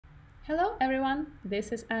Hello everyone,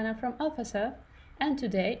 this is Anna from AlphaServe, and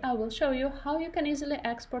today I will show you how you can easily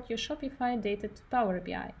export your Shopify data to Power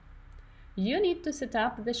BI. You need to set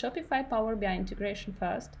up the Shopify Power BI integration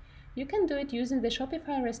first. You can do it using the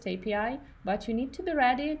Shopify REST API, but you need to be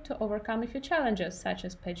ready to overcome a few challenges such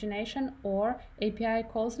as pagination or API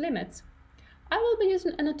calls limits. I will be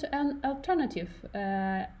using an alternative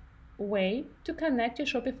way to connect your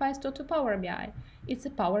Shopify store to Power BI. It's a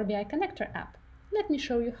Power BI connector app. Let me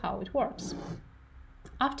show you how it works.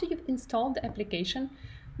 After you've installed the application,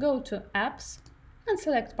 go to Apps and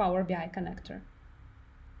select Power BI Connector.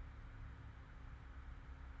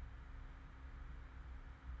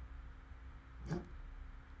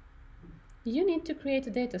 You need to create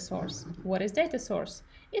a data source. What is data source?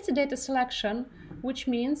 It's a data selection, which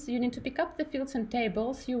means you need to pick up the fields and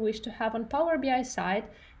tables you wish to have on Power BI side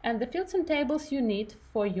and the fields and tables you need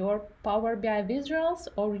for your Power BI visuals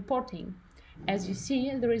or reporting. As you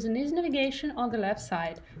see, there is an easy navigation on the left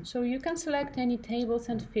side, so you can select any tables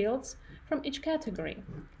and fields from each category.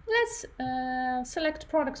 Let's select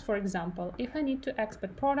products, for example. If I need to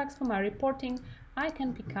export products for my reporting, I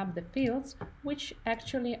can pick up the fields which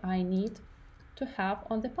actually I need to have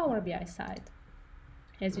on the Power BI side.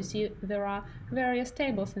 As you see, there are various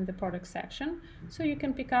tables in the product section, so you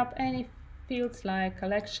can pick up any fields like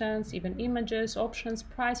collections, even images, options,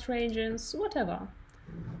 price ranges, whatever.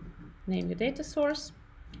 Name your data source.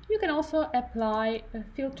 You can also apply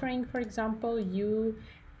filtering. For example, you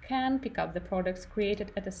can pick up the products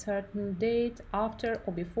created at a certain date, after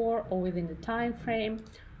or before or within the time frame,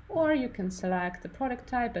 or you can select the product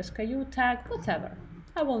type, SKU tag, whatever.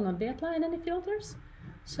 I will not be applying any filters,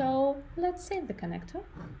 so let's save the connector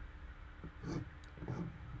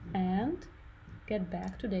and get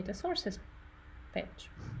back to data sources page.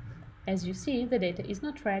 As you see, the data is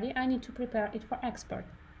not ready. I need to prepare it for export.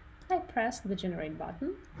 I press the Generate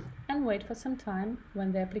button and wait for some time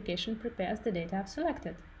when the application prepares the data I've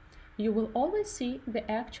selected. You will always see the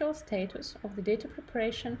actual status of the data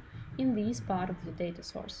preparation in this part of the data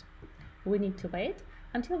source. We need to wait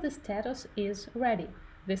until the status is ready.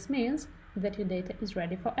 This means that your data is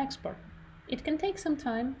ready for export. It can take some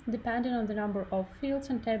time depending on the number of fields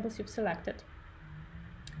and tables you've selected.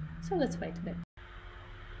 So let's wait a bit.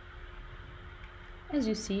 As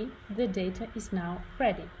you see, the data is now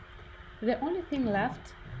ready. The only thing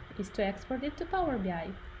left is to export it to Power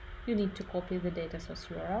BI. You need to copy the data source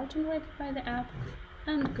URL generated by the app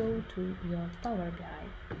and go to your Power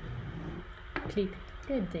BI. Click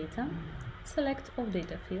Get Data, select All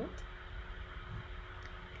Data field,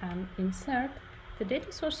 and insert the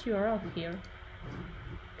data source URL here.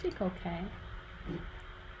 Click OK.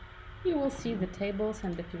 You will see the tables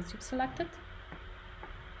and the fields you've selected.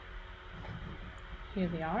 Here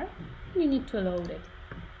they are. You need to load it.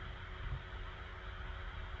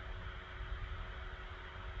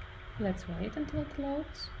 Let's wait until it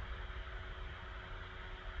loads.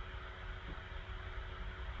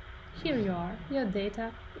 Here you are. Your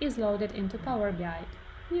data is loaded into Power BI.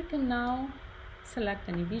 You can now select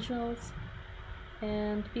any visuals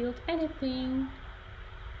and build anything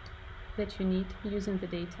that you need using the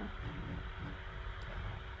data.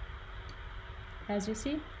 As you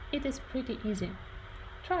see, it is pretty easy.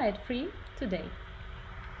 Try it free today.